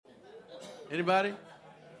Anybody?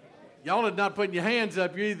 Y'all are not putting your hands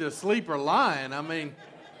up. You're either asleep or lying. I mean,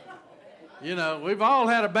 we've all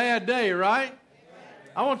had a bad day, right?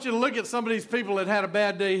 I want you to look at some of these people that had a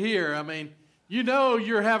bad day here. I mean,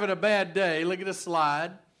 you're having a bad day. Look at the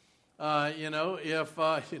slide. You're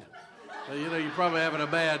probably having a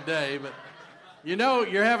bad day, but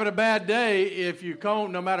you're having a bad day if you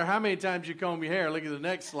comb, no matter how many times you comb your hair. Look at the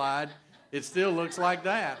next slide. It still looks like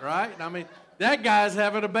that, right? I mean, that guy's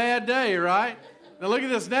having a bad day, right? Now look at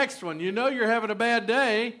this next one. You're having a bad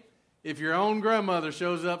day if your own grandmother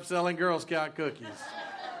shows up selling Girl Scout cookies.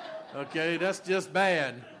 Okay, that's just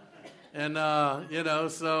bad. And,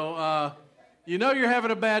 you're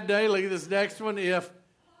having a bad day. Look at this next one. If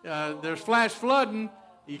there's flash flooding,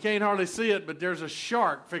 you can't hardly see it, but there's a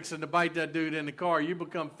shark fixing to bite that dude in the car. You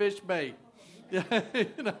become fish bait.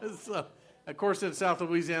 So, of course, in South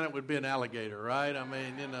Louisiana, it would be an alligator, right? I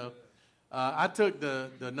mean, I took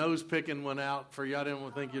the nose-picking one out for you. I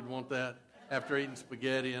didn't think you'd want that after eating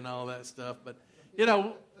spaghetti and all that stuff. But,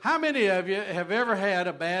 how many of you have ever had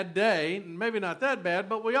a bad day? Maybe not that bad,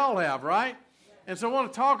 but we all have, right? And so I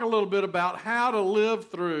want to talk a little bit about how to live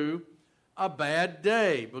through a bad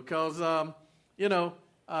day because,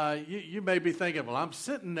 you may be thinking, well, I'm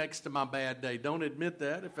sitting next to my bad day. Don't admit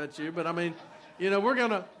that if that's you. But, I mean, we're going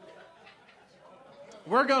to,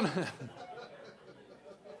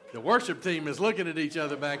 the worship team is looking at each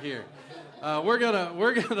other back here. We're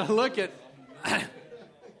gonna look at,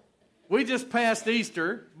 we just passed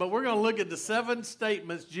Easter, but we're going to look at the 7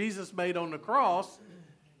 statements Jesus made on the cross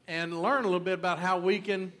and learn a little bit about how we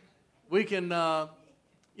can live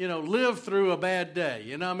through a bad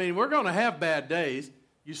day. We're going to have bad days.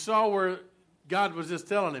 You saw where God was just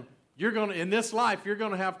telling him, in this life, you're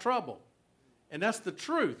going to have trouble. And that's the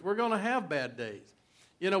truth. We're going to have bad days.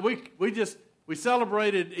 We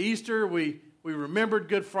celebrated Easter. We remembered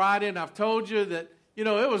Good Friday, and I've told you that,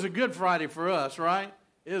 it was a good Friday for us, right?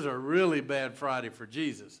 It was a really bad Friday for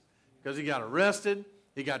Jesus because he got arrested.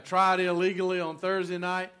 He got tried illegally on Thursday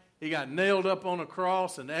night. He got nailed up on a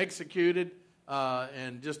cross and executed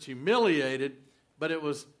and just humiliated, but it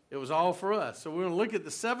was all for us. So we're going to look at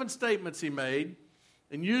the 7 statements he made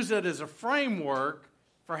and use that as a framework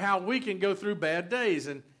for how we can go through bad days.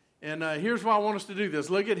 And here's why I want us to do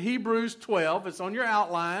this. Look at Hebrews 12. It's on your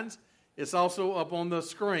outlines. It's also up on the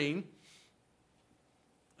screen.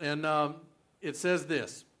 And it says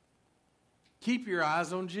this. Keep your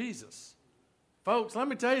eyes on Jesus. Folks, let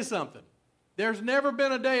me tell you something. There's never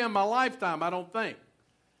been a day in my lifetime, I don't think,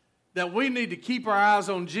 that we need to keep our eyes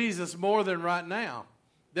on Jesus more than right now.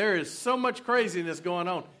 There is so much craziness going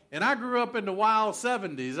on. And I grew up in the wild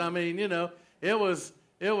 70s. I mean, it was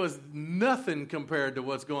nothing compared to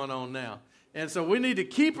what's going on now. And so we need to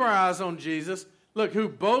keep our eyes on Jesus, look, who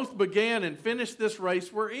both began and finished this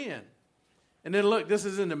race we're in. And then look, this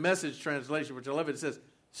is in the Message translation, which I love. It says,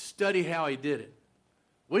 study how he did it.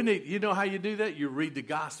 You know how you do that? You read the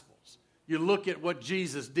Gospels. You look at what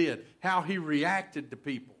Jesus did, how he reacted to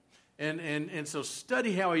people. And so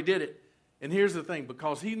study how he did it. And here's the thing,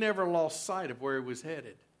 because he never lost sight of where he was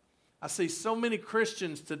headed. I see so many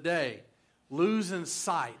Christians today losing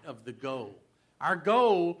sight of the goal. Our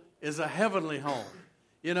goal is a heavenly home.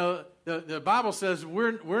 The Bible says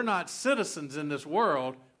we're not citizens in this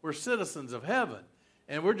world. We're citizens of heaven.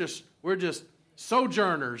 And we're just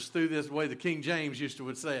sojourners through this way the King James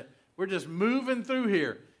would say it. We're just moving through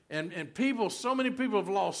here. And so many people have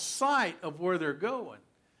lost sight of where they're going.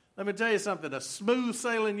 Let me tell you something. A smooth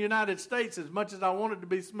sailing United States, as much as I want it to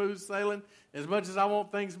be smooth sailing, as much as I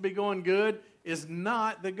want things to be going good, is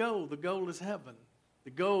not the goal. The goal is heaven. The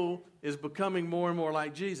goal is becoming more and more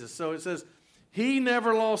like Jesus. So it says, he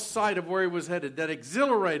never lost sight of where he was headed. That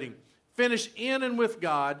exhilarating finish in and with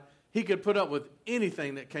God, he could put up with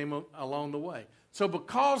anything that came along the way. So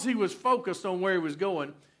because he was focused on where he was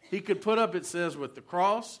going, he could put up, it says, with the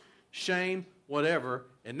cross, shame, whatever.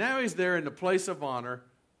 And now he's there in the place of honor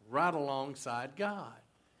right alongside God.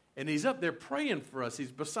 And he's up there praying for us.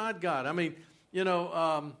 He's beside God. I mean,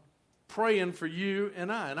 praying for you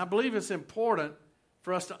and I. And I believe it's important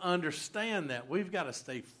for us to understand that. We've got to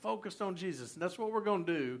stay focused on Jesus. And that's what we're going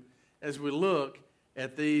to do as we look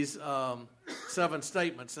at these 7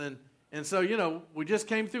 statements. And so, we just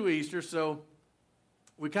came through Easter, so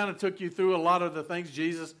we kind of took you through a lot of the things.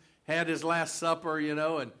 Jesus had his Last Supper,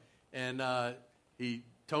 and he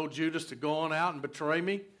told Judas to go on out and betray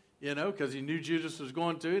me, because he knew Judas was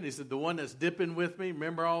going to. And he said, the one that's dipping with me,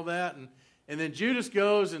 remember all that? And then Judas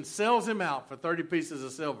goes and sells him out for 30 pieces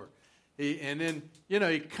of silver.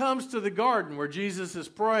 He comes to the garden where Jesus is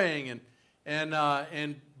praying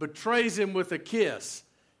and betrays him with a kiss.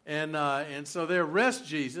 And so they arrest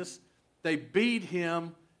Jesus. They beat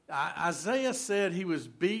him. Isaiah said he was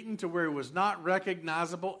beaten to where he was not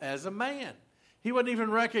recognizable as a man. He wasn't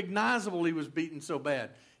even recognizable. He was beaten so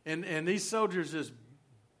bad. And these soldiers just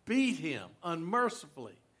beat him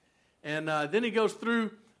unmercifully. And then he goes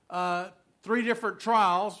through 3 different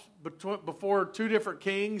trials before 2 different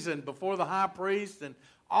kings and before the high priest. And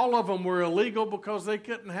all of them were illegal because they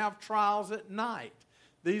couldn't have trials at night.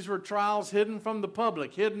 These were trials hidden from the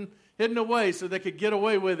public, hidden away so they could get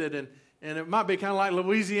away with it. And it might be kind of like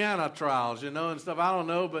Louisiana trials, and stuff. I don't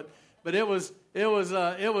know, but it was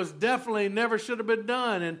definitely never should have been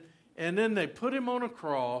done. And then they put him on a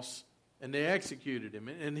cross and they executed him.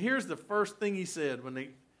 And here's the first thing he said when they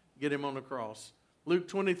get him on the cross. Luke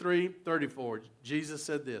 23:34. Jesus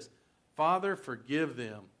said this, "Father, forgive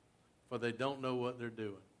them, for they don't know what they're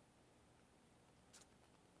doing."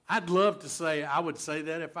 I'd love to say I would say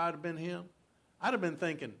that if I'd have been him. I'd have been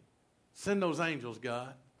thinking, send those angels,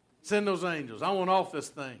 God. Send those angels. I want off this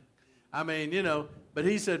thing. I mean, but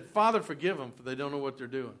he said, Father, forgive them, for they don't know what they're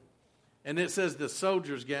doing. And it says the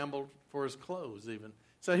soldiers gambled for his clothes even.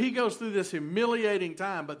 So he goes through this humiliating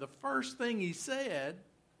time, but the first thing he said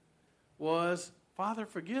was, Father,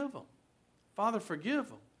 forgive them. Father, forgive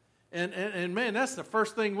them. And man, that's the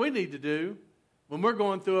first thing we need to do when we're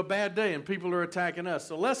going through a bad day and people are attacking us.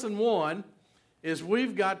 So lesson 1 is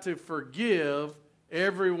we've got to forgive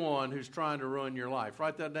everyone who's trying to ruin your life.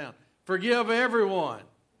 Write that down. Forgive everyone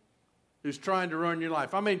who's trying to ruin your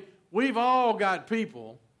life. I mean, we've all got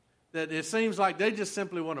people that it seems like they just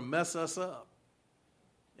simply want to mess us up.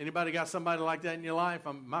 Anybody got somebody like that in your life?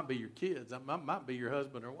 Might be your kids. Might be your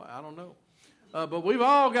husband or what. I don't know. But we've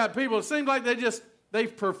all got people. It seems like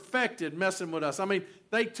they've perfected messing with us. I mean,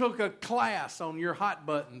 they took a class on your hot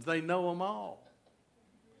buttons. They know them all.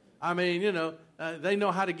 I mean, they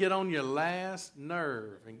know how to get on your last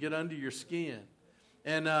nerve and get under your skin.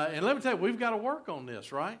 And let me tell you, we've got to work on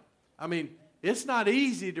this, right? I mean, it's not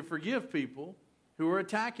easy to forgive people who are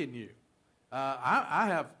attacking you.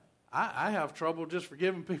 I have trouble just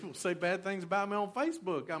forgiving people who say bad things about me on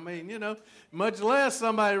Facebook. I mean, much less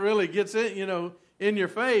somebody really gets it, in your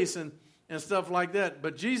face and stuff like that.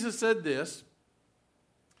 But Jesus said this,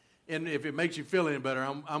 and if it makes you feel any better,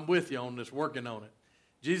 I'm with you on this, working on it.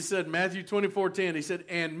 Jesus said in Matthew 24:10, he said,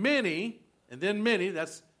 and many,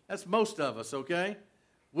 that's most of us, okay,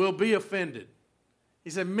 will be offended.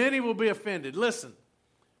 He said, many will be offended. Listen,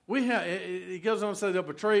 he goes on to say they'll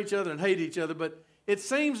betray each other and hate each other, but it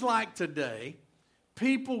seems like today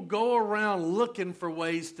people go around looking for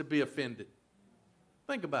ways to be offended.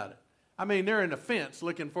 Think about it. I mean, they're in a fence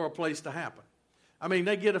looking for a place to happen. I mean,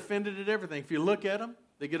 they get offended at everything. If you look at them,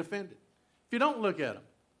 they get offended. If you don't look at them,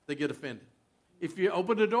 they get offended. If you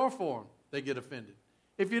open the door for them, they get offended.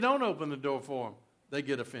 If you don't open the door for them, they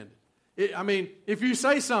get offended. If you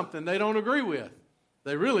say something they don't agree with,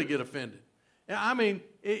 they really get offended. I mean,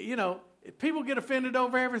 people get offended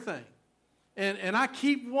over everything. And I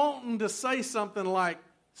keep wanting to say something like,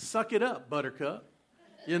 suck it up, buttercup,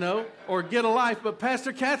 or get a life. But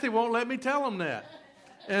Pastor Kathy won't let me tell them that.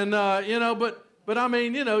 And, but I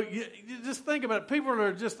mean, you just think about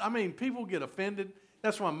it. People get offended.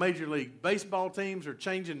 That's why Major League Baseball teams are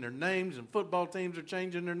changing their names and football teams are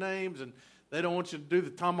changing their names. And they don't want you to do the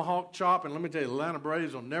tomahawk chop. And let me tell you, the Atlanta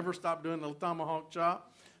Braves will never stop doing the tomahawk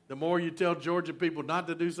chop. The more you tell Georgia people not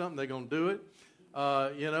to do something, they're going to do it.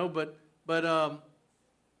 But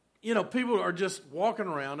people are just walking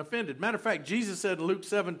around offended. Matter of fact, Jesus said in Luke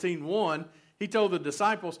 17:1, he told the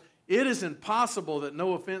disciples, it is impossible that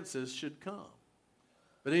no offenses should come.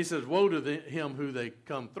 But he says, woe to him who they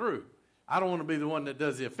come through. I don't want to be the one that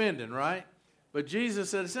does the offending, right? But Jesus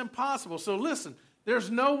said it's impossible. So listen, there's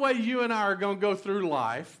no way you and I are going to go through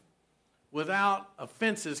life without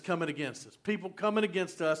offenses coming against us. People coming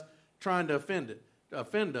against us trying to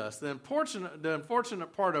offend us. The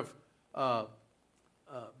unfortunate part of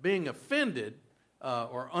being offended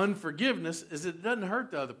or unforgiveness is it doesn't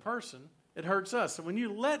hurt the other person. It hurts us. So when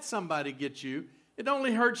you let somebody get you, it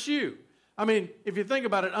only hurts you. I mean, if you think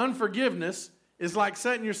about it, unforgiveness is like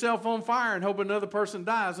setting yourself on fire and hoping another person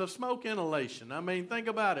dies of smoke inhalation. I mean, think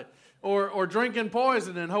about it. Or drinking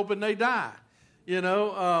poison and hoping they die.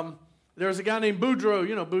 There's a guy named Boudreaux,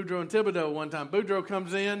 Boudreaux and Thibodeau one time. Boudreaux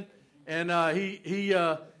comes in and he's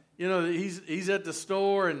at the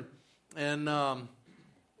store and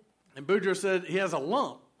Boudreaux said he has a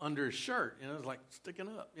lump under his shirt. It's like sticking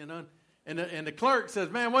up, And the clerk says,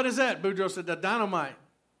 man, what is that? Boudreaux said, that's dynamite.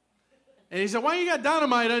 And he said, why you got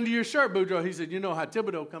dynamite under your shirt, Boudreaux? He said, you know how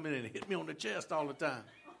Thibodeau come in and hit me on the chest all the time.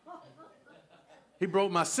 He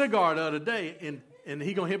broke my cigar the other day, and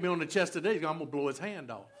he going to hit me on the chest today. I'm going to blow his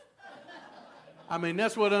hand off. I mean,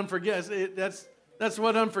 that's what that's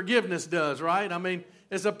what unforgiveness does, right? I mean,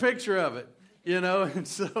 it's a picture of it, and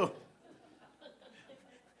so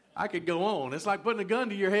I could go on. It's like putting a gun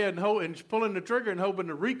to your head and pulling the trigger and hoping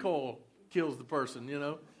the recoil kills the person,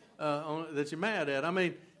 that you're mad at. I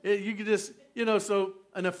mean, you could just, so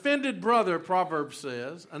an offended brother, Proverbs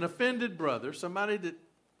says, an offended brother, somebody that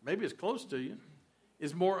maybe is close to you,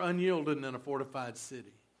 is more unyielding than a fortified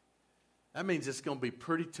city. That means it's going to be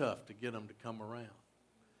pretty tough to get them to come around.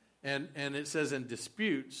 And it says, and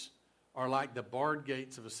disputes are like the barred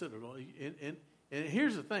gates of a citadel. And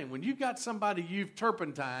here's the thing. When you've got somebody you've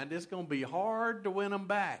turpentined, it's going to be hard to win them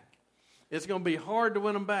back. It's going to be hard to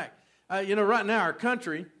win them back. Right now our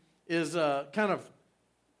country is kind of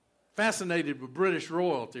fascinated with British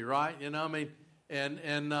royalty, right? And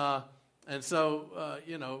so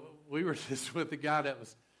we were just with a guy that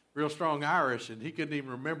was real strong Irish, and he couldn't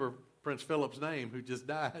even remember Prince Philip's name, who just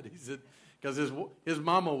died. He said because his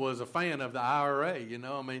mama was a fan of the IRA,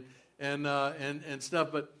 and stuff.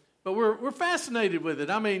 But we're fascinated with it.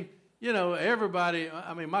 I mean, everybody.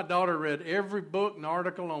 I mean, my daughter read every book and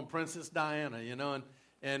article on Princess Diana,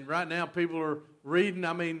 and right now people are reading.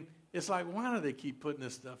 I mean, it's like, why do they keep putting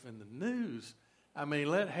this stuff in the news? I mean,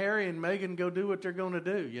 let Harry and Meghan go do what they're going to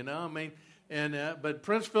do, I mean, but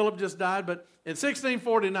Prince Philip just died. But in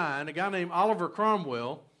 1649, a guy named Oliver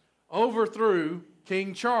Cromwell overthrew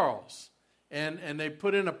King Charles, and they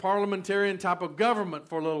put in a parliamentarian type of government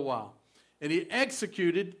for a little while, and he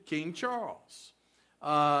executed King Charles,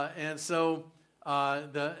 and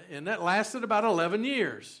that lasted about 11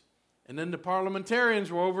 years, and then the parliamentarians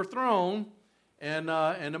were overthrown, and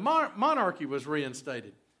the monarchy was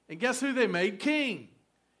reinstated. And guess who they made king?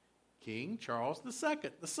 King Charles II,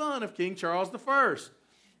 the son of King Charles I.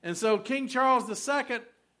 And so King Charles II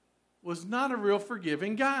was not a real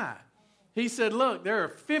forgiving guy. He said, look, there are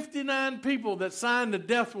 59 people that signed the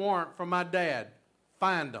death warrant for my dad.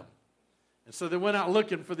 Find them. And so they went out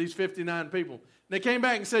looking for these 59 people. And they came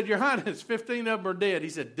back and said, Your Highness, 15 of them are dead. He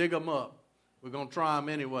said, dig them up. We're going to try them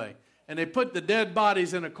anyway. And they put the dead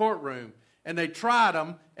bodies in a courtroom, and they tried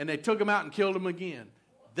them, and they took them out and killed them again.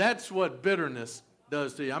 That's what bitterness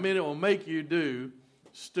does to you. I mean, it will make you do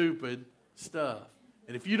stupid stuff.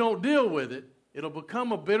 And if you don't deal with it, it'll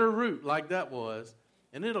become a bitter root like that was,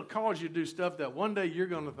 and it'll cause you to do stuff that one day you're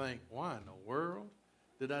going to think, why in the world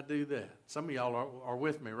did I do that? Some of y'all are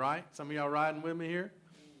with me, right? Some of y'all riding with me here?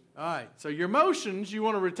 All right, so your emotions, you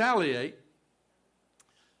want to retaliate.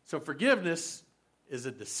 So forgiveness is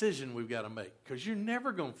a decision we've got to make, because you're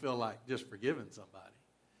never going to feel like just forgiving somebody.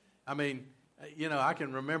 I mean, I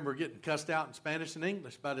can remember getting cussed out in Spanish and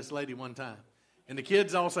English by this lady one time. And the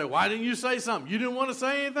kids all say, why didn't you say something? You didn't want to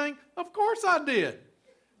say anything? Of course I did.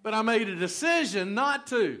 But I made a decision not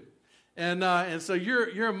to. And so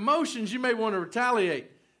your emotions, you may want to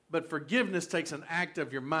retaliate. But forgiveness takes an act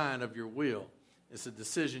of your mind, of your will. It's a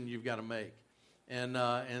decision you've got to make. And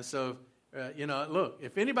so, look,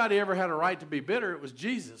 if anybody ever had a right to be bitter, it was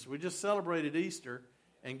Jesus. We just celebrated Easter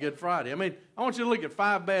and Good Friday. I mean, I want you to look at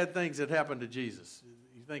 5 bad things that happened to Jesus.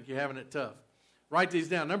 You think you're having it tough. Write these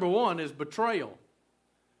down. Number 1 is betrayal.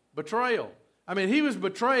 Betrayal. I mean, he was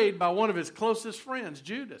betrayed by one of his closest friends,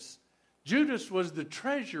 Judas. Judas was the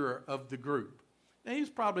treasurer of the group. Now, he was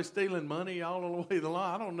probably stealing money all the way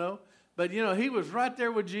along. I don't know. But, he was right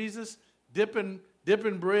there with Jesus, dipping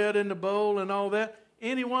bread in the bowl and all that.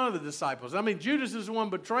 Any one of the disciples. I mean, Judas is the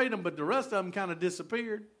one betrayed him, but the rest of them kind of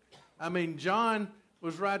disappeared. I mean, John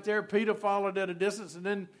was right there. Peter followed at a distance, and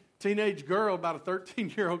then teenage girl, about a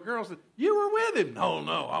 13-year-old girl, said, you were with him.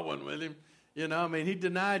 No, I wasn't with him. He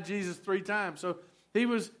denied Jesus 3 times. So he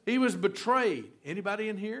was betrayed. Anybody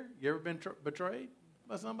in here? You ever been betrayed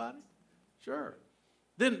by somebody? Sure.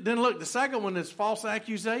 Then look, the second one is false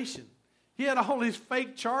accusation. He had all these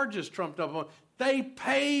fake charges trumped up on. They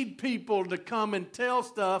paid people to come and tell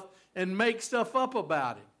stuff and make stuff up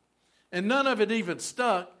about him. And none of it even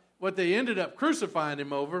stuck. What they ended up crucifying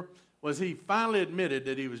him over was he finally admitted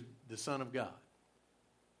that he was the Son of God.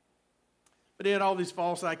 But he had all these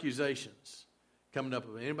false accusations coming up.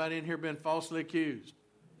 Anybody in here been falsely accused?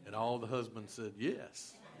 And all the husbands said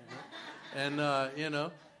yes.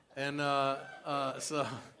 So.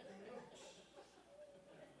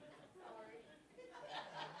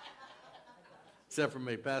 Except for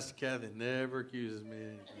me, Pastor Kathy never accuses me of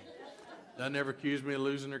anything. Doesn't ever accuse me of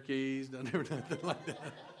losing her keys. Doesn't ever do nothing like that.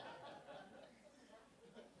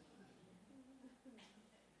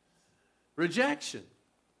 Rejection.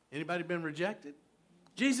 Anybody been rejected?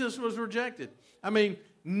 Jesus was rejected. I mean,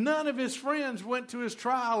 none of his friends went to his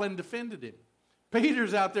trial and defended him.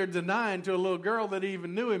 Peter's out there denying to a little girl that he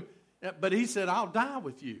even knew him, but he said, I'll die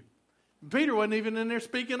with you. Peter wasn't even in there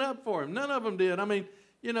speaking up for him. None of them did. I mean,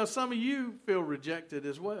 some of you feel rejected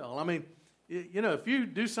as well. I mean, if you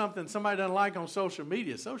do something somebody doesn't like on social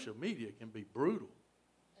media can be brutal.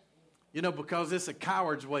 Because it's a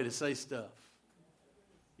coward's way to say stuff.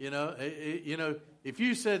 If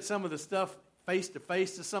you said some of the stuff face to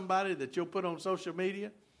face to somebody that you'll put on social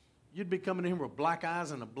media, you'd be coming in with black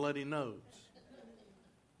eyes and a bloody nose.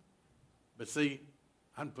 But see,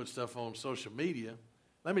 I can put stuff on social media.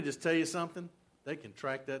 Let me just tell you something. They can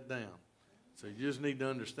track that down. So you just need to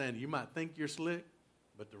understand. You might think you're slick,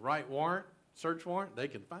 but the right warrant, search warrant, they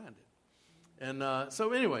can find it. And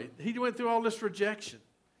so anyway, he went through all this rejection.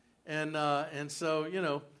 And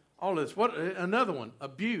so, all this. What another one,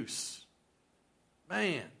 abuse.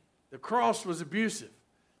 Man, the cross was abusive.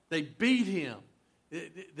 They beat him.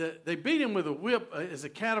 They beat him with a whip as a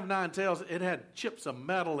cat of nine tails. It had chips of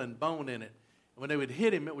metal and bone in it. And when they would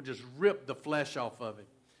hit him, it would just rip the flesh off of him.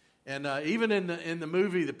 And even in the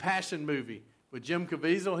movie, the Passion movie with Jim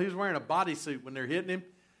Caviezel, he was wearing a bodysuit when they're hitting him.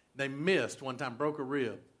 They missed one time, broke a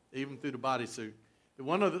rib, even through the bodysuit.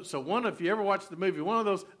 If you ever watch the movie, one of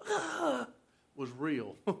those was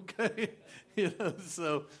real. Okay,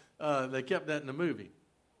 so they kept that in the movie.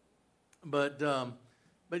 But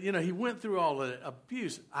he went through all of that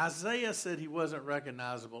abuse. Isaiah said he wasn't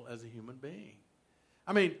recognizable as a human being.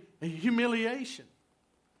 I mean, humiliation.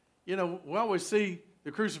 We always see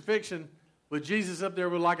the crucifixion with Jesus up there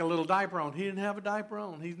with like a little diaper on. He didn't have a diaper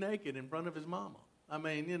on. He's naked in front of his mama. I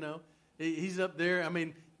mean, he's up there. I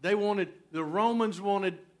mean, the Romans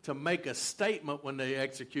wanted to make a statement when they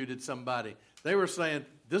executed somebody. They were saying,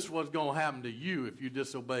 this is what's going to happen to you if you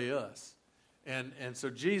disobey us. And so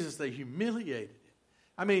Jesus, they humiliated him.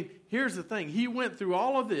 I mean, here's the thing. He went through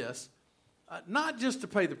all of this, not just to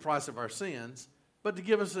pay the price of our sins, but to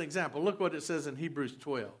give us an example. Look what it says in Hebrews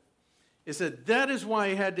 12. It said, that is why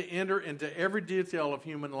he had to enter into every detail of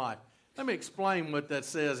human life. Let me explain what that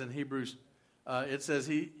says in Hebrews. It says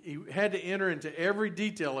he had to enter into every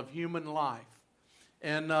detail of human life.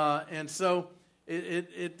 And so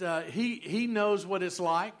he knows what it's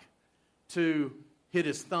like to hit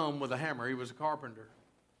his thumb with a hammer. He was a carpenter.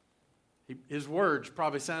 His words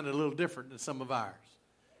probably sounded a little different than some of ours.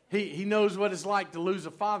 He knows what it's like to lose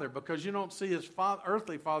a father, because you don't see his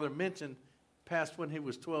earthly father mentioned past when he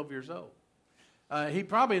was 12 years old. He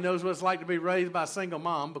probably knows what it's like to be raised by a single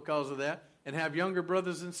mom because of that, and have younger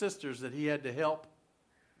brothers and sisters that he had to help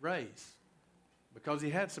raise, because he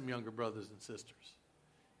had some younger brothers and sisters.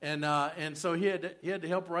 And so he had to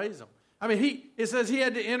help raise them. I mean, it says he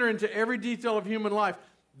had to enter into every detail of human life.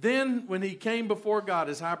 Then when he came before God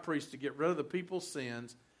as high priest to get rid of the people's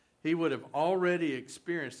sins, he would have already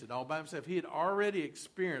experienced it all by himself. He had already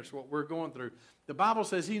experienced what we're going through. The Bible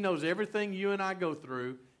says he knows everything you and I go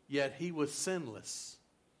through, yet he was sinless.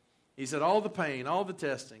 He said all the pain, all the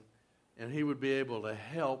testing, and he would be able to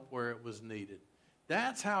help where it was needed.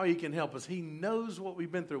 That's how he can help us. He knows what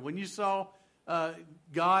we've been through. When you saw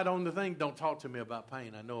God on the thing, don't talk to me about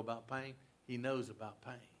pain. I know about pain. He knows about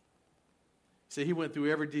pain. See, he went through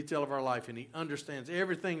every detail of our life, and he understands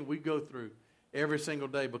everything we go through every single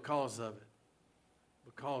day because of it.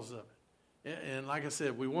 Because of it. And like I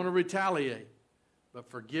said, we want to retaliate, but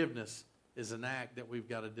forgiveness is an act that we've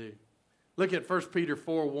got to do. Look at 1 Peter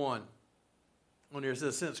 4:1. When it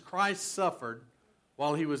says, since Christ suffered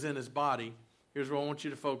while he was in his body, here's what I want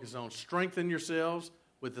you to focus on. Strengthen yourselves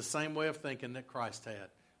with the same way of thinking that Christ had.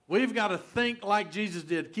 We've got to think like Jesus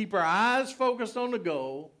did. Keep our eyes focused on the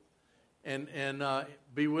goal and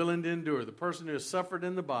be willing to endure. The person who has suffered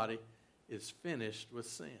in the body is finished with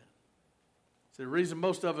sin. So the reason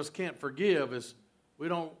most of us can't forgive is we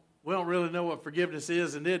don't really know what forgiveness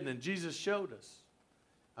is and isn't, and Jesus showed us.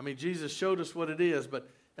 I mean, Jesus showed us what it is, but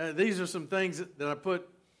these are some things that I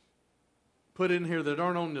put in here that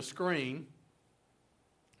aren't on the screen.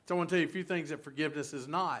 So I want to tell you a few things that forgiveness is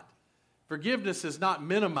not. Forgiveness is not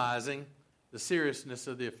minimizing the seriousness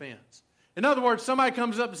of the offense. In other words, somebody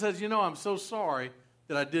comes up and says, I'm so sorry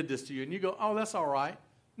that I did this to you. And you go, oh, that's all right.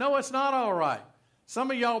 No, it's not all right. Some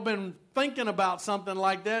of y'all been thinking about something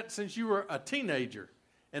like that since you were a teenager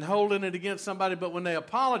and holding it against somebody. But when they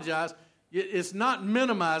apologize, it's not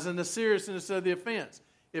minimizing the seriousness of the offense.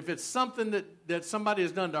 If it's something that somebody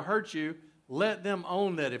has done to hurt you, let them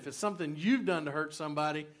own that. If it's something you've done to hurt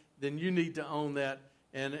somebody, then you need to own that.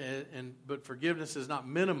 But forgiveness is not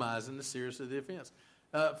minimizing the seriousness of the offense.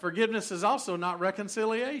 Forgiveness is also not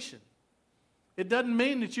reconciliation. It doesn't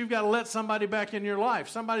mean that you've got to let somebody back in your life.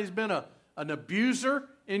 Somebody's been an abuser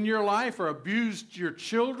in your life or abused your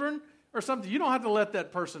children or something. You don't have to let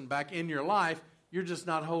that person back in your life. You're just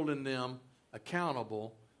not holding them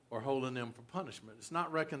accountable or holding them for punishment. It's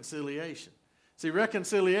not reconciliation. See,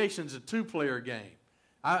 reconciliation is a two-player game.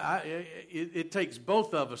 It takes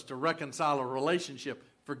both of us to reconcile a relationship.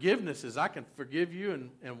 Forgiveness is I can forgive you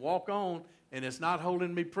and walk on, and it's not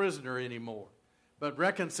holding me prisoner anymore. But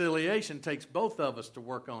reconciliation takes both of us to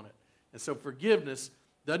work on it. And so forgiveness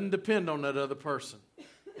doesn't depend on that other person.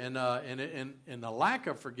 And the lack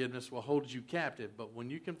of forgiveness will hold you captive. But when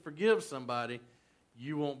you can forgive somebody,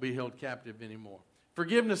 you won't be held captive anymore.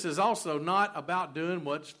 Forgiveness is also not about doing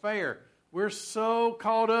what's fair. We're so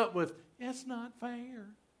caught up with, it's not fair.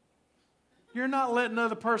 You're not letting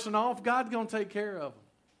another person off. God's going to take care of them.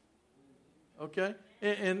 Okay?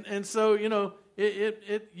 And so, you know,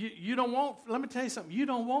 you don't want, let me tell you something, you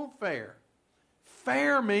don't want fair.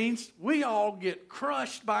 Fair means we all get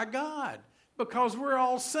crushed by God because we're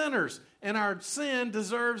all sinners and our sin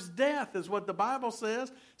deserves death is what the Bible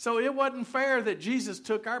says. So it wasn't fair that Jesus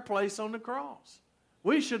took our place on the cross.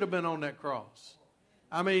 We should have been on that cross.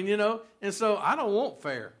 I mean, you know, and so I don't want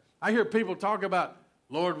fair. I hear people talk about,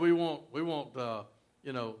 Lord, we want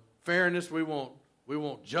you know, fairness. We want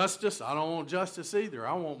justice. I don't want justice either.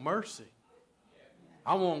 I want mercy.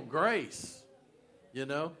 I want grace, you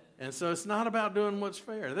know. And so it's not about doing what's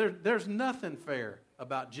fair. There's nothing fair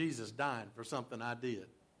about Jesus dying for something I did.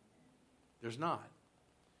 There's not.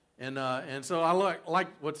 And so I like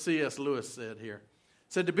what C.S. Lewis said here.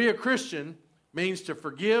 He said, to be a Christian means to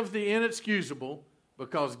forgive the inexcusable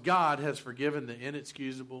because God has forgiven the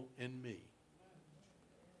inexcusable in me.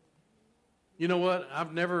 You know what?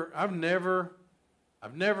 I've never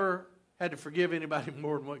had to forgive anybody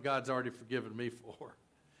more than what God's already forgiven me for.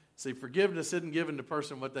 See, forgiveness isn't giving the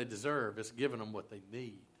person what they deserve. It's giving them what they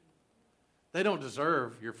need. They don't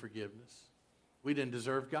deserve your forgiveness. We didn't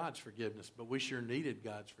deserve God's forgiveness, but we sure needed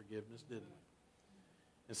God's forgiveness, didn't we?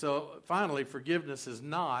 And so, finally, forgiveness is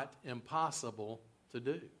not impossible to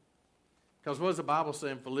do. Because what does the Bible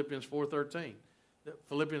say in Philippians 4:13?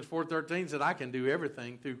 Philippians 4:13 said, I can do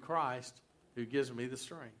everything through Christ who gives me the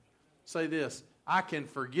strength. Say this, I can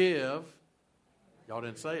forgive. Y'all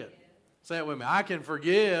didn't say it. Say it with me. I can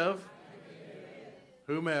forgive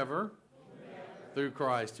whomever through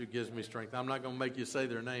Christ who gives me strength. I'm not going to make you say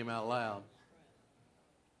their name out loud.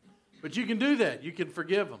 But you can do that. You can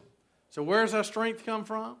forgive them. So where does our strength come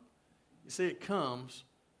from? You see, it comes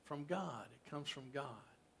from God. It comes from God.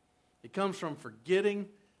 It comes from forgetting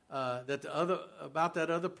about that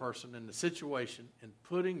other person and the situation and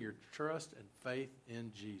putting your trust and faith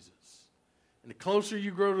in Jesus. And the closer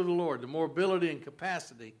you grow to the Lord, the more ability and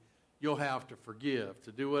capacity you'll have to forgive,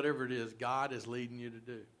 to do whatever it is God is leading you to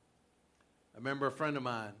do. I remember a friend of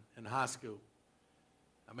mine in high school.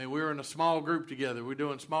 I mean, we were in a small group together. We're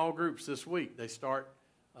doing small groups this week. They start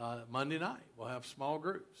Monday night. We'll have small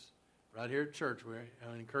groups right here at church.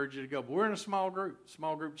 I encourage you to go. But we're in a small group.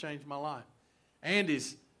 Small group changed my life.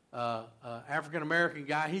 Andy's African-American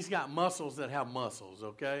guy. He's got muscles that have muscles,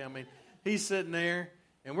 okay? I mean, he's sitting there,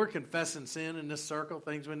 and we're confessing sin in this circle,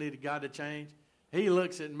 things we need God to change. He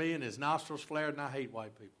looks at me, and his nostrils flared, and I hate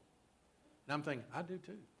white people. And I'm thinking, I do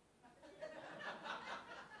too.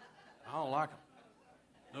 I don't like them.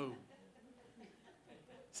 No.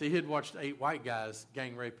 See, he'd watched 8 white guys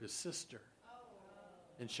gang rape his sister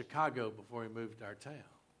in Chicago before he moved to our town.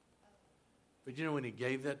 But you know when he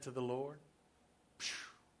gave that to the Lord?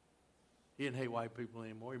 He didn't hate white people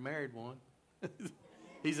anymore. He married one.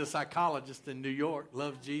 He's a psychologist in New York,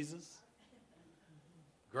 loves Jesus.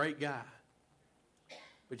 Great guy.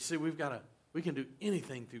 But you see, we can do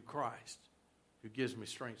anything through Christ who gives me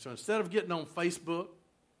strength. So instead of getting on Facebook,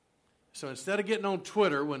 instead of getting on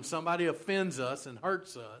Twitter when somebody offends us and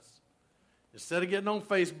hurts us, instead of getting on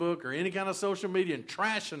Facebook or any kind of social media and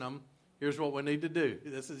trashing them, here's what we need to do.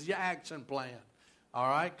 This is your action plan, all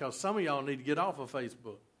right? Because some of y'all need to get off of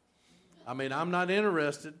Facebook. I mean, I'm not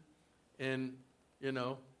interested in, you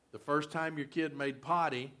know, the first time your kid made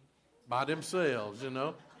potty by themselves, you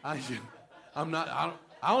know. I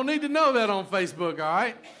don't need to know that on Facebook, all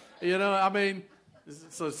right? You know, I mean,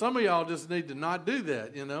 so some of y'all just need to not do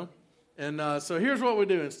that, you know. And so here's what we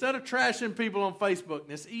do. Instead of trashing people on Facebook,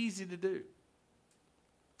 and it's easy to do.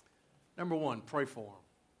 Number 1, pray for them.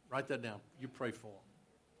 Write that down. You pray for them.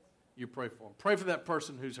 You pray for them. Pray for that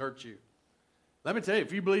person who's hurt you. Let me tell you,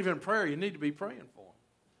 if you believe in prayer, you need to be praying for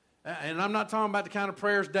them. And I'm not talking about the kind of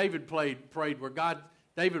prayers David prayed where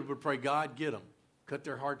David would pray, God, get them. Cut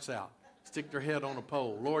their hearts out. Stick their head on a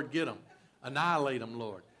pole. Lord, get them. Annihilate them,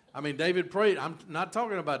 Lord. I mean, David prayed. I'm not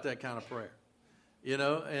talking about that kind of prayer. You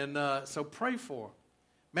know, and so pray for them.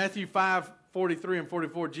 Matthew 5:43 and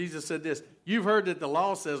 44, Jesus said this, you've heard that the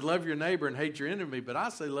law says love your neighbor and hate your enemy, but I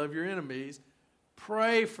say love your enemies.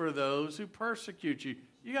 Pray for those who persecute you.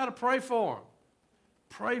 You got to pray for them.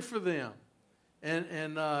 Pray for them.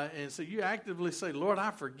 And so you actively say, Lord,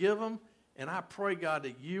 I forgive them, and I pray, God,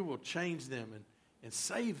 that you will change them and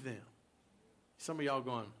save them. Some of y'all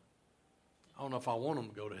going, I don't know if I want them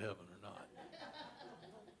to go to heaven or not.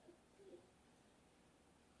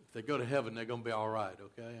 If they go to heaven, they're going to be all right,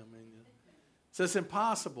 okay? I mean, so it's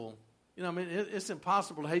impossible. You know, I mean, it's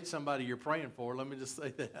impossible to hate somebody you're praying for. Let me just say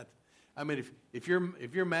that. I mean, if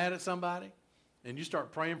you're mad at somebody and you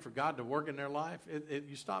start praying for God to work in their life,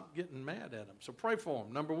 you stop getting mad at them. So pray for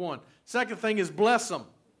them, number one. Second thing is bless them.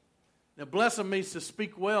 Now, bless them means to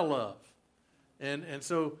speak well of. And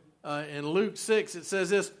so in Luke 6, it says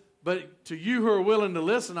this, but to you who are willing to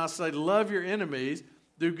listen, I say, love your enemies,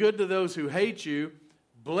 do good to those who hate you,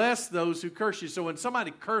 bless those who curse you. So when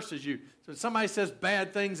somebody curses you, so when somebody says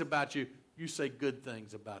bad things about you, you say good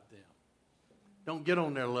things about them. Don't get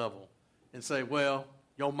on their level and say, well,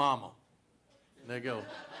 your mama. And they go,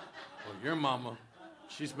 well, your mama,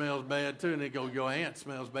 she smells bad too. And they go, your aunt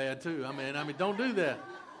smells bad too. I mean, don't do that.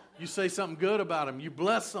 You say something good about them. You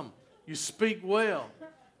bless them. You speak well.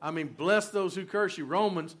 I mean, bless those who curse you.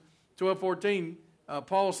 Romans 12:14,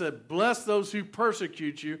 Paul said, bless those who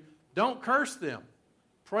persecute you. Don't curse them.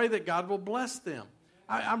 Pray that God will bless them.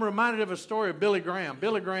 I'm reminded of a story of Billy Graham.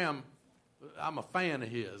 Billy Graham, I'm a fan of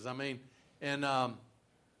his. I mean, and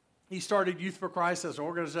he started Youth for Christ as an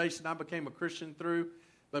organization I became a Christian through.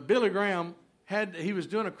 But Billy Graham, he was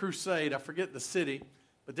doing a crusade. I forget the city.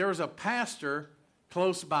 But there was a pastor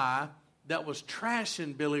close by that was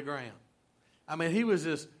trashing Billy Graham. I mean, he was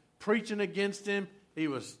just preaching against him. He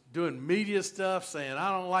was doing media stuff, saying,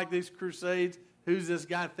 I don't like these crusades. Who's this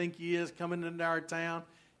guy think he is coming into our town?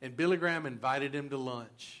 And Billy Graham invited him to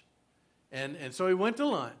lunch. And so he went to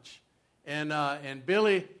lunch. And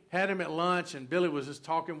Billy had him at lunch, and Billy was just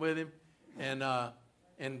talking with him.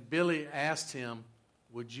 And Billy asked him,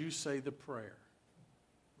 would you say the prayer?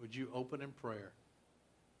 Would you open in prayer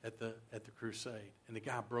at the crusade? And the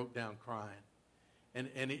guy broke down crying.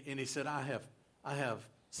 And he said, I have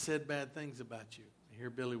said bad things about you. And here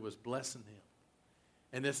Billy was blessing him.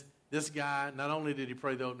 And this guy, not only did he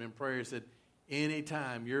pray the opening prayer, he said,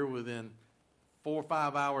 anytime you're within 4 or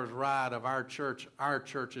 5 hours ride of our church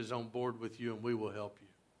is on board with you, and we will help you.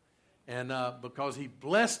 And because he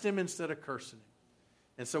blessed him instead of cursing him.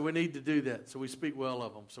 And so we need to do that. So we speak well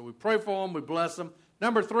of them. So we pray for them, we bless them.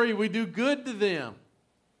 Number 3, we do good to them.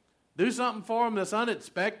 Do something for them that's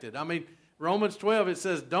unexpected. I mean, Romans 12, it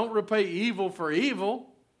says, don't repay evil for evil.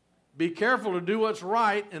 Be careful to do what's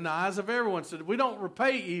right in the eyes of everyone. So we don't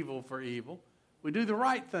repay evil for evil. We do the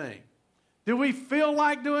right thing. Do we feel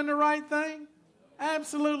like doing the right thing?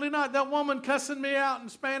 Absolutely not. That woman cussing me out in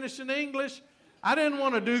Spanish and English, I didn't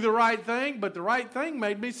want to do the right thing, but the right thing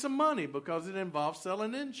made me some money because it involved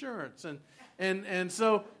selling insurance. And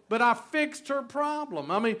so, but I fixed her problem.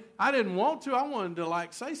 I mean, I didn't want to. I wanted to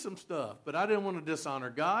say some stuff, but I didn't want to dishonor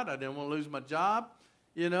God. I didn't want to lose my job,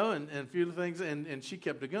 and a few of the things. And she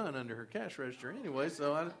kept a gun under her cash register anyway,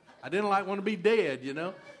 so I didn't want to be dead,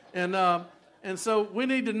 And so we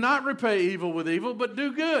need to not repay evil with evil, but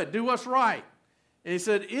do good. Do what's right. And he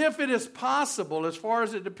said, if it is possible, as far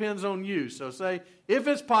as it depends on you. So say, if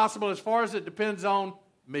it's possible, as far as it depends on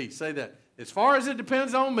me. Say that. As far as it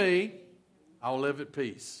depends on me, I'll live at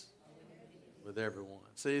peace with everyone.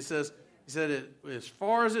 See, he said, as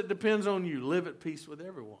far as it depends on you, live at peace with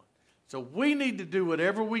everyone. So we need to do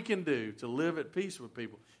whatever we can do to live at peace with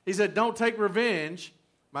people. He said, don't take revenge,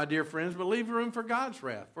 my dear friends, but leave room for God's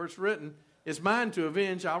wrath. For it's written, it's mine to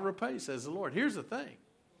avenge, I'll repay, says the Lord. Here's the thing.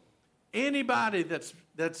 Anybody that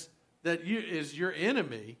is your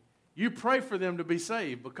enemy, you pray for them to be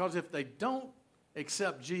saved, because if they don't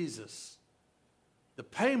accept Jesus, the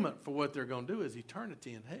payment for what they're going to do is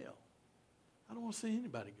eternity in hell. I don't want to see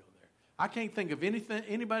anybody go there. I can't think of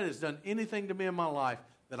anybody that's done anything to me in my life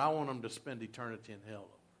that I want them to spend eternity in hell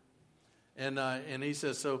over. And he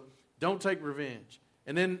says, so don't take revenge.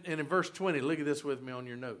 And in verse 20, look at this with me on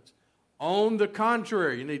your notes. On the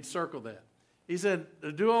contrary, you need to circle that. He said,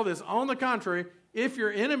 to do all this, on the contrary, if your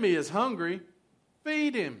enemy is hungry,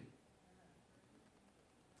 feed him.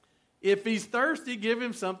 If he's thirsty, give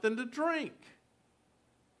him something to drink.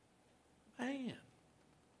 Man.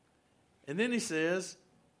 And then he says,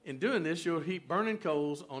 in doing this, you'll heap burning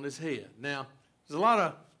coals on his head. Now, there's a lot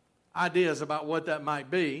of ideas about what that might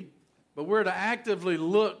be, but we're to actively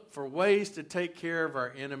look for ways to take care of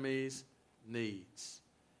our enemies' needs.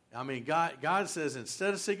 I mean, God says,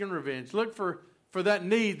 instead of seeking revenge, look for that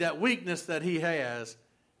need, that weakness that he has,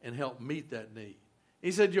 and help meet that need.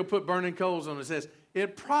 He said you'll put burning coals on his head.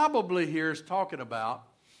 It probably here is talking about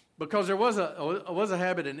Because there was a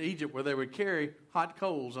habit in Egypt where they would carry hot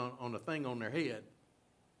coals on a thing on their head.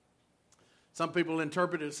 Some people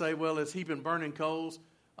interpret it and say, well, it's heaping burning coals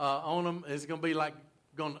on them. It's going to be like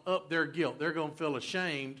going to up their guilt. They're going to feel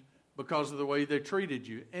ashamed because of the way they treated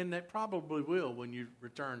you. And they probably will when you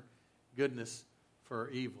return goodness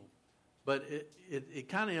for evil. But it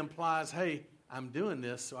kind of implies, hey, I'm doing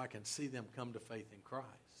this so I can see them come to faith in Christ.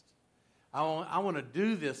 I want to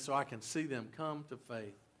do this so I can see them come to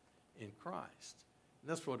faith in Christ. And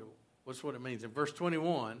that's what it means. In verse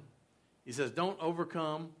 21, he says, don't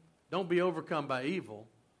be overcome by evil,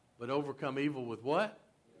 but overcome evil with what?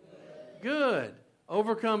 Good.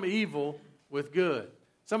 Overcome evil with good.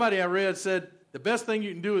 Somebody I read said, the best thing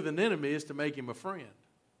you can do with an enemy is to make him a friend.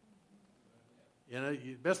 You know,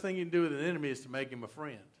 the best thing you can do with an enemy is to make him a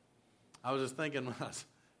friend. I was just thinking, when I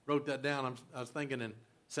wrote that down, I was thinking in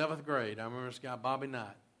 7th grade, I remember this guy, Bobby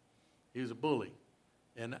Knight. He was a bully.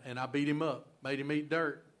 And I beat him up, made him eat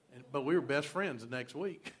dirt. But we were best friends the next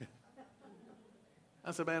week.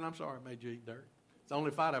 I said, man, I'm sorry I made you eat dirt. It's the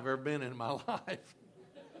only fight I've ever been in my life.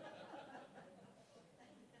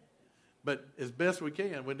 But as best we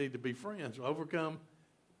can, we need to be friends. Overcome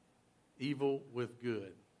evil with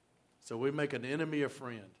good. So we make an enemy a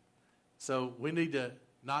friend. So we need to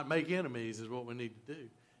not make enemies is what we need to do.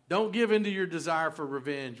 Don't give in to your desire for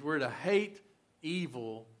revenge. We're to hate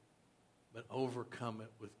evil, but overcome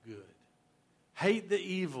it with good. Hate the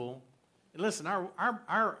evil. And listen,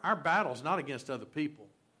 our battle's not against other people.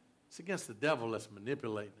 It's against the devil that's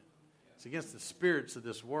manipulating it. It's against the spirits of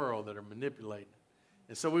this world that are manipulating it.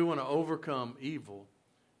 And so we want to overcome evil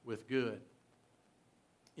with good.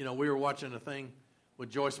 You know, we were watching a thing with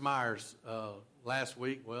Joyce Myers last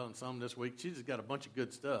week, and some this week. She just got a bunch of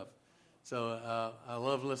good stuff. So I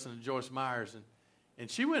love listening to Joyce Myers.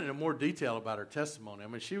 And she went into more detail about her testimony. I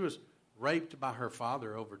mean, she was raped by her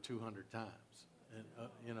father over 200 times.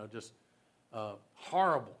 And, just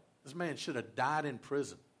horrible. This man should have died in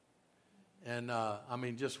prison. And,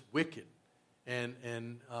 just wicked.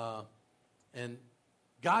 And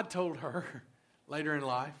God told her later in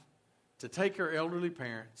life to take her elderly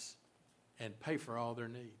parents and pay for all their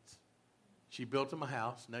needs. She built them a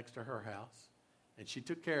house next to her house, and she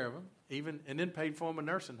took care of them, and then paid for them a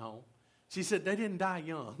nursing home. She said they didn't die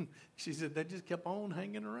young. She said they just kept on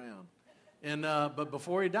hanging around. And but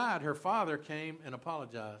before he died, her father came and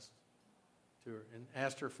apologized to her and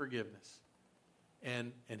asked her forgiveness.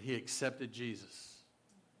 And he accepted Jesus,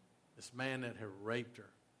 this man that had raped her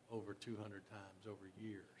over 200 times over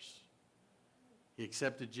years. He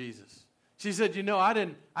accepted Jesus. She said, I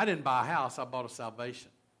didn't buy a house. I bought a salvation.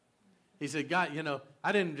 He said, God,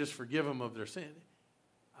 I didn't just forgive them of their sin.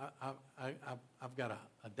 I've got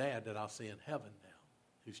a dad that I'll see in heaven now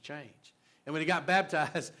who's changed. And when he got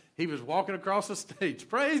baptized, he was walking across the stage.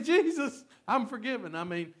 Praise Jesus, I'm forgiven. I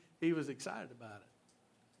mean, he was excited about it.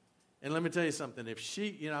 And let me tell you something. If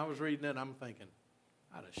she, I was reading that and I'm thinking,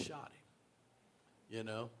 I'd have shot him,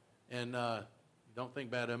 And don't think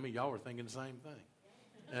bad of me. Y'all were thinking the same thing.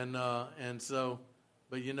 And so,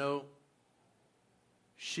 but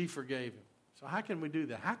she forgave him. So how can we do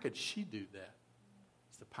that? How could she do that?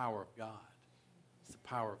 It's the power of God. It's the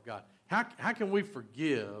power of God. How can we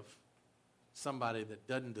forgive somebody that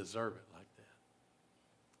doesn't deserve it like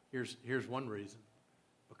that? Here's one reason.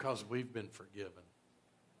 Because we've been forgiven.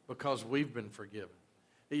 Because we've been forgiven.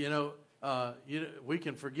 We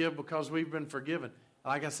can forgive because we've been forgiven.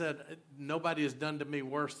 Like I said, nobody has done to me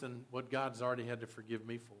worse than what God's already had to forgive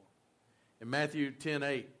me for. In Matthew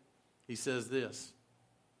 10:8, he says this,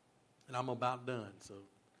 and I'm about done, so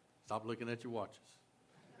stop looking at your watches.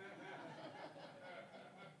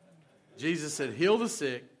 Jesus said, heal the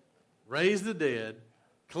sick, raise the dead,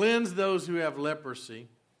 cleanse those who have leprosy,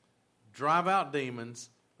 drive out demons.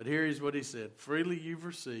 But here's what he said, freely you've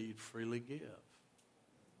received, freely give.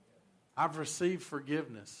 I've received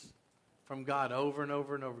forgiveness from God over and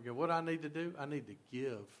over and over again. What do I need to do? I need to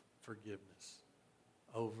give forgiveness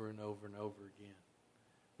over and over and over again.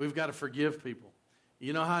 We've got to forgive people.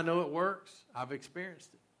 You know how I know it works? I've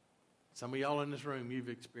experienced it. Some of y'all in this room, you've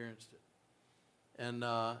experienced it. And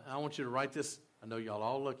I want you to write this. I know y'all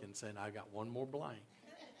all looking saying, I got one more blank.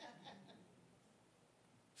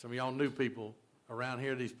 Some of y'all new people around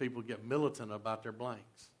here, these people get militant about their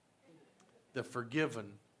blanks. The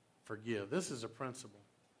forgiven forgive. This is a principle.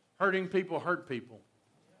 Hurting people hurt people.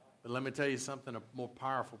 But let me tell you something, a more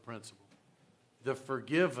powerful principle. The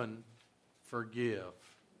forgiven forgive.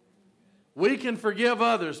 We can forgive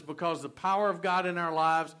others because the power of God in our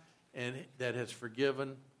lives and that has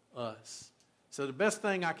forgiven us. So the best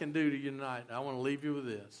thing I can do to you tonight, I want to leave you with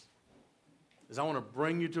this, is I want to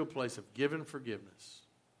bring you to a place of giving forgiveness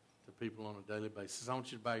people on a daily basis. I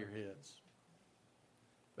want you to bow your heads.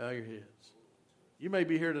 Bow your heads. You may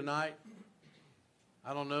be here tonight,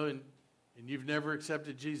 I don't know, and you've never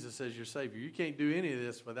accepted Jesus as your Savior. You can't do any of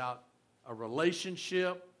this without a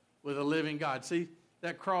relationship with a living God. See,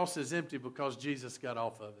 that cross is empty because Jesus got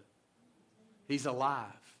off of it. He's alive.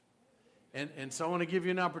 And so I want to give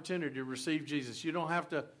you an opportunity to receive Jesus. You don't have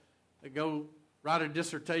to go write a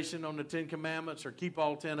dissertation on the 10 Commandments or keep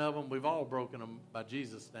all 10 of them. We've all broken them by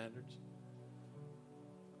Jesus' standards.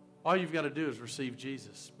 All you've got to do is receive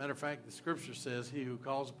Jesus. Matter of fact, the Scripture says, he who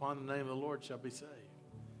calls upon the name of the Lord shall be saved.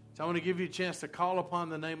 So I want to give you a chance to call upon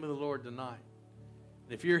the name of the Lord tonight.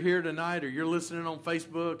 And if you're here tonight or you're listening on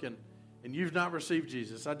Facebook and you've not received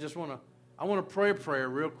Jesus, I want to pray a prayer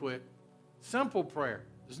real quick. Simple prayer.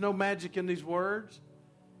 There's no magic in these words,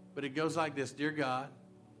 but it goes like this. Dear God,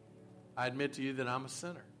 I admit to you that I'm a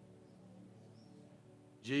sinner.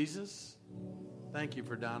 Jesus, thank you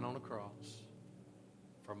for dying on the cross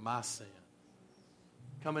for my sin.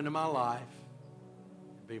 Come into my life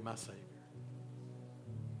and be my Savior.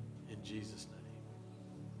 In Jesus' name.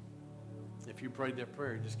 If you prayed that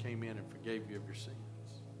prayer, He just came in and forgave you of your sins.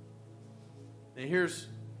 Now here's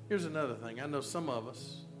another thing. I know some of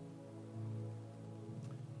us,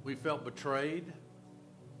 we felt betrayed.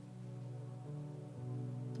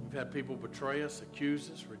 We've had people betray us, accuse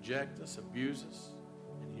us, reject us, abuse us,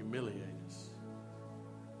 and humiliate us.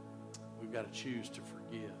 We've got to choose to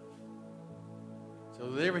forgive. So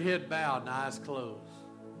with every head bowed and eyes closed,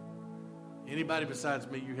 anybody besides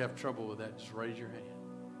me, you have trouble with that, just raise your hand.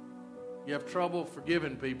 You have trouble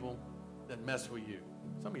forgiving people that mess with you.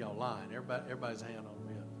 Some of y'all lying. Everybody's hand on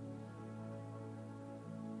me.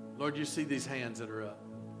 Lord, you see these hands that are up.